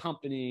my own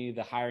company,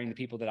 the hiring the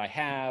people that I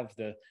have,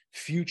 the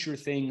future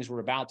things we're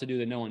about to do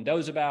that no one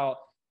knows about.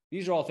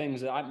 These are all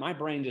things that my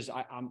brain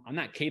I'm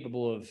not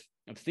capable of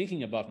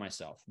thinking above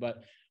myself.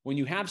 But when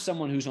you have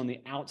someone who's on the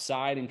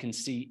outside and can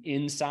see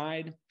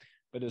inside,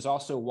 but is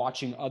also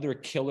watching other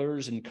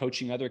killers and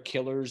coaching other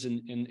killers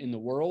in the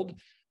world,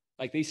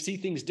 like, they see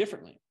things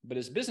differently. But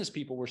as business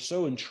people, we're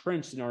so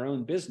entrenched in our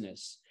own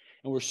business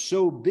and we're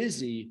so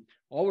busy.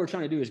 All we're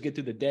trying to do is get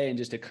through the day and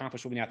just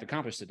accomplish what we have to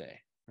accomplish today,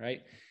 right?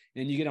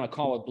 And then you get on a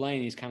call with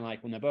Blaine. He's kind of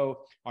like, well,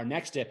 Beau, our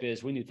next step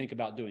is we need to think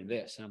about doing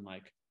this. And I'm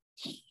like,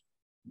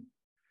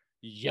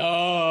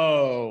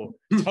 yo,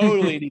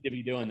 totally need to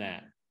be doing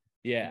that.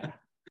 Yeah.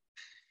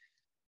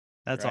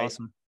 That's right?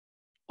 awesome.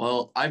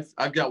 Well,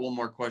 I've got one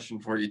more question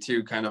for you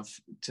too, kind of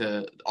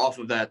off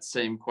of that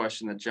same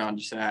question that John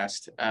just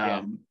asked.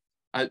 I'm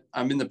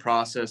in the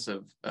process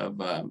of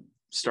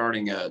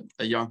starting a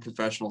young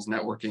professionals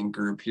networking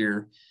group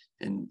here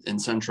in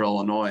Central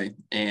Illinois,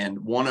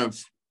 and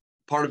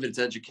part of it's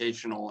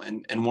educational,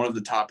 and one of the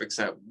topics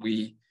that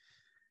we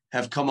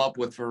have come up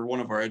with for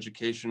one of our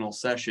educational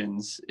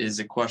sessions is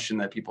a question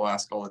that people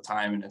ask all the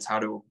time, and it's how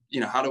do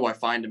I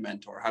find a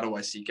mentor? How do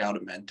I seek out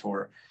a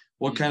mentor?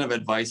 What kind of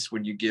advice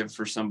would you give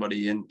for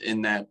somebody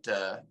in that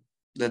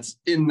that's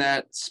in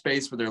that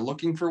space where they're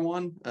looking for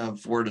one,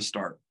 of where to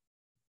start?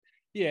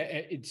 Yeah,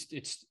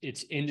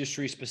 it's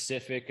industry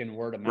specific and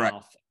word of mouth.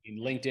 Right. I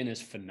mean, LinkedIn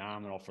is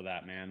phenomenal for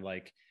that, man.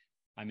 Like,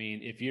 I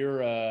mean, if you're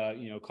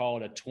call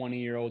it a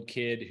 20-year-old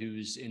kid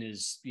who's in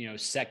his,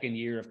 second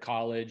year of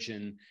college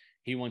and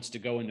he wants to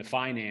go into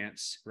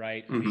finance,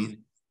 right? I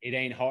mean, it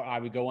ain't hard. I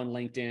would go on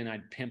LinkedIn,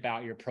 I'd pimp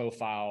out your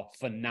profile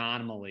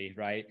phenomenally,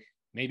 right?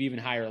 Maybe even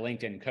hire a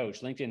LinkedIn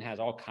coach. LinkedIn has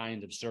all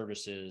kinds of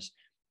services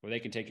where they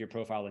can take your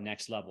profile to the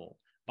next level,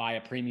 buy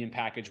a premium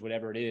package,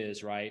 whatever it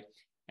is, right?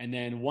 And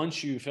then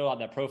once you fill out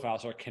that profile,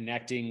 start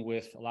connecting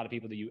with a lot of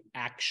people that you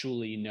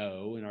actually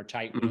know and are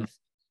tight with,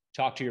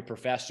 talk to your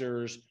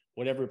professors,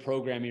 whatever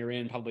program you're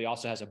in probably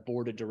also has a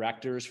board of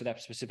directors for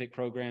that specific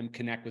program,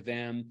 connect with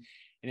them,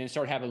 and then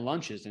start having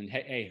lunches. And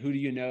hey, who do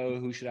you know?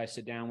 Who should I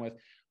sit down with?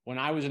 When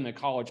I was in the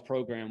college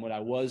program, what I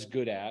was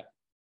good at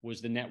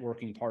was the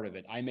networking part of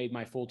it. I made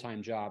my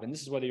full-time job, and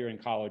this is whether you're in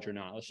college or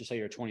not. Let's just say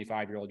you're a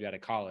 25-year-old, you're out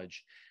of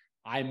college.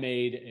 I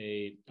made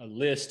a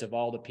list of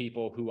all the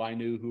people who I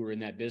knew who were in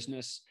that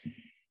business.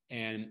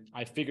 And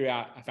I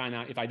found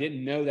out if I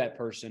didn't know that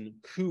person,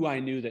 who I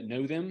knew that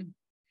know them.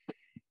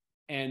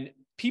 And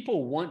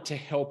people want to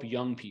help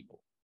young people.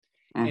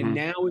 And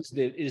now is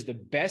the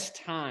best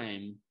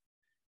time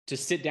to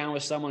sit down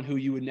with someone who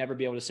you would never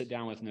be able to sit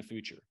down with in the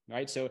future,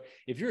 right? So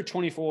if you're a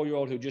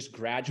 24-year-old who just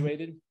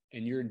graduated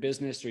and you're in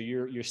business or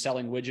you're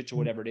selling widgets or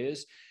whatever it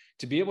is,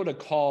 to be able to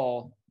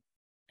call,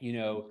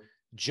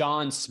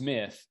 John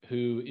Smith,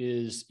 who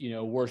is,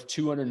 worth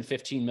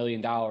 $215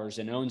 million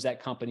and owns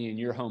that company in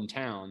your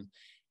hometown.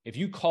 If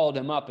you called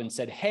him up and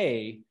said,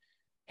 hey,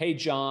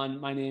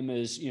 John, my name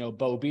is,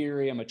 Beau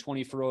Beery. I'm a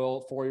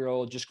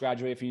 24-year-old, just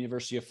graduated from the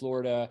University of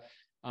Florida.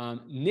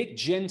 Nick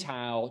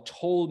Gentile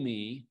told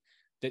me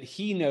that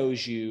he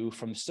knows you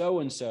from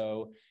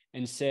so-and-so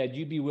and said,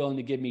 you'd be willing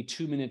to give me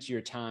 2 minutes of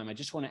your time. I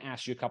just want to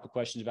ask you a couple of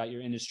questions about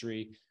your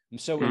industry. I'm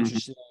so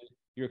interested.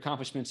 Your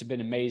accomplishments have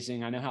been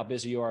amazing. I know how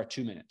busy you are.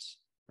 2 minutes,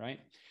 right?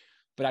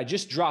 But I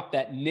just dropped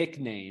that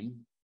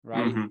nickname,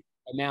 right? And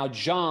now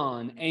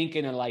John ain't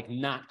going to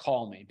not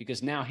call me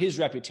because now his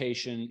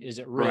reputation is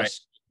at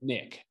risk,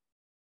 Nick,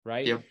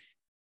 right? Yep.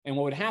 And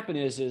what would happen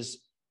is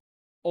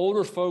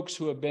older folks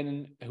who have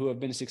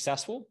been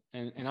successful,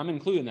 and I'm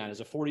including that as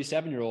a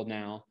 47-year-old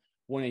now,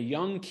 when a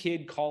young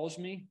kid calls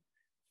me,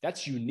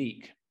 that's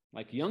unique.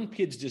 Like young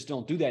kids just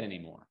don't do that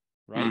anymore,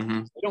 right?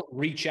 They don't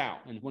reach out.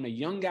 And when a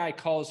young guy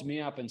calls me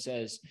up and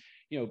says,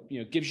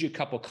 gives you a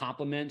couple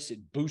compliments, it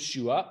boosts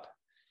you up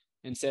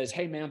and says,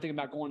 hey man, I'm thinking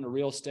about going to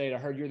real estate. I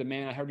heard you're the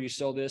man. I heard you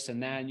sell this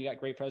and that, and you got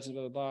great presence,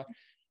 blah, blah, blah.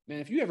 Man,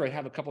 if you ever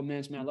have a couple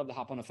minutes, man, I'd love to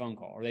hop on a phone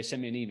call, or they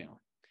send me an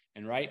email.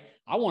 And I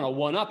want to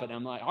one up it.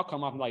 I'm like, I'll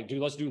come up and dude,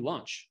 let's do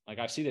lunch. Like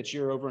I see that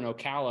you're over in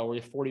Ocala or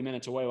you're 40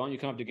 minutes away. Why don't you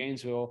come up to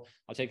Gainesville?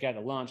 I'll take you out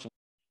to lunch.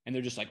 And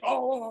they're just like,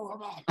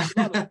 oh,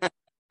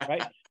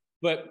 right.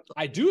 But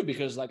I do it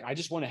because I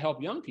just want to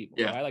help young people.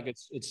 Yeah. Right.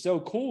 It's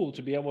so cool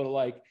to be able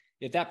to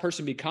if that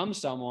person becomes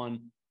someone,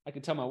 I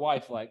can tell my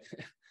wife, I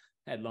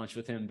had lunch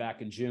with him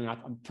back in June.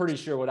 I'm pretty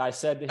sure what I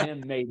said to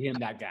him made him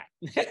that guy,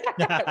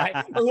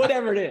 right? Or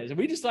whatever it is.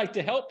 We just like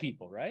to help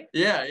people, right?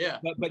 Yeah, yeah.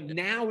 But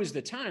now is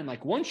the time.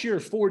 Once you're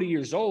 40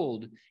 years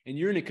old and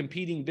you're in a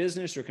competing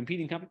business or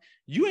competing company,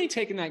 you ain't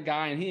taking that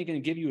guy and he ain't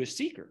going to give you his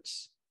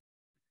secrets.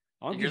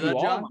 I'll give you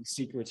all my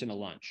secrets in a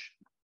lunch.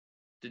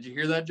 Did you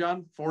hear that,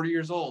 John? 40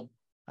 years old.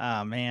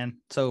 Oh man,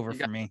 it's over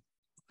for me.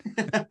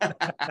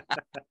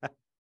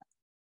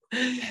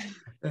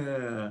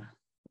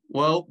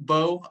 Well,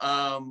 Beau,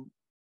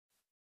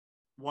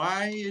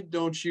 why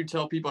don't you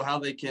tell people how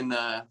they can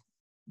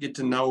get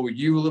to know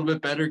you a little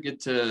bit better,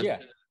 get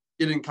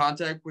in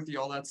contact with you,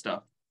 all that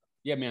stuff?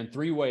 Yeah, man,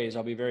 3 ways.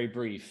 I'll be very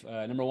brief.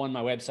 Number 1,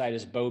 my website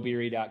is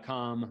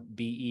beaubeery.com,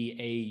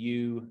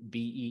 BeauBeery.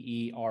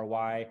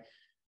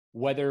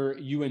 Whether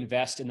you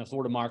invest in the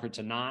Florida markets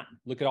or not,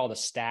 look at all the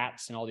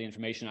stats and all the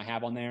information I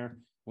have on there.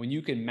 When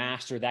you can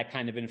master that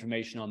kind of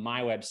information on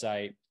my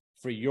website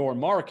for your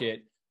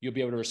market, you'll be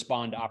able to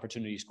respond to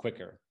opportunities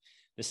quicker.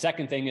 The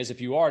second thing is,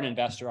 if you are an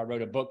investor, I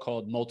wrote a book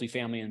called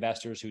Multifamily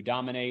Investors Who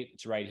Dominate.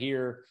 It's right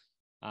here.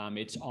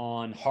 It's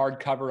on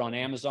hardcover on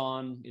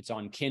Amazon. It's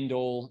on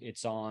Kindle.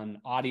 It's on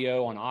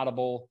audio on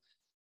Audible.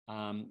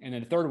 And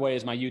then the third way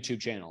is my YouTube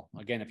channel.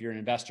 Again, if you're an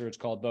investor, it's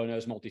called Beau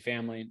Knows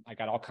Multifamily. I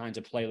got all kinds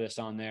of playlists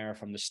on there,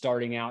 from the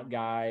starting out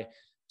guy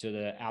to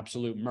the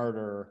absolute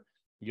murderer.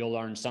 You'll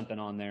learn something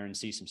on there and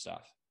see some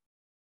stuff.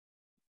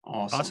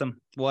 Awesome.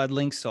 We'll add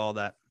links to all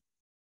that.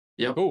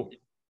 Yep. Cool.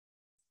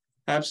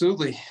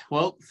 Absolutely.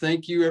 Well,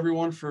 thank you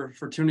everyone for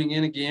tuning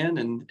in again.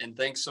 And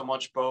thanks so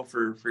much, Beau,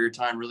 for your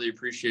time. Really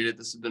appreciate it.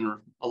 This has been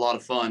a lot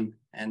of fun.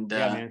 And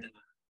man.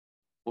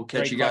 We'll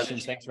catch you guys.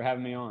 Thanks for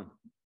having me on.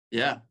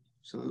 Yeah,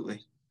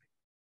 absolutely.